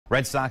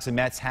Red Sox and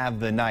Mets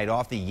have the night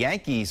off. The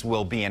Yankees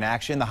will be in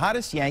action. The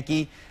hottest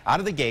Yankee out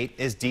of the gate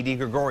is Didi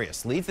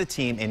Gregorius. Leads the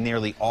team in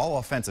nearly all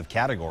offensive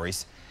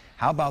categories.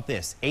 How about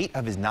this? 8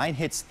 of his 9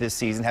 hits this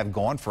season have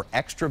gone for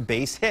extra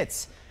base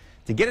hits.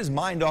 To get his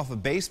mind off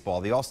of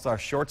baseball, the all-star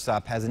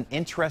shortstop has an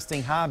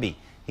interesting hobby.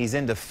 He's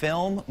into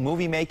film,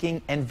 movie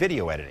making, and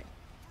video editing.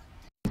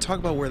 Talk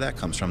about where that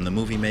comes from, the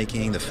movie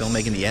making, the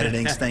filmmaking, the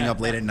editing, staying up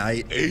late at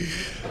night.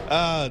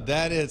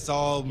 That is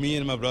all me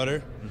and my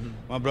brother.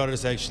 My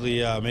brother's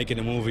actually making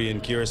a movie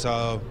in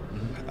Curacao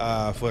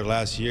for the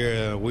last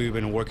year. We've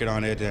been working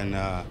on it,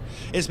 and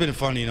it's been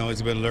fun, you know.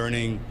 It's been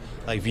learning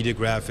like video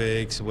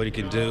graphics, what you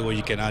can do, what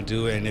you cannot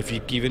do, and if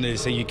you even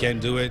say you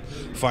can't do it,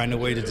 find a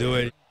way to do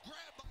it.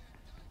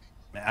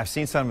 I've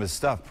seen some of his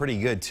stuff, pretty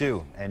good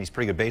too, and he's a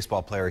pretty good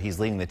baseball player. He's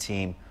leading the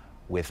team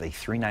with a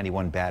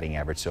 .391 batting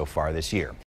average so far this year.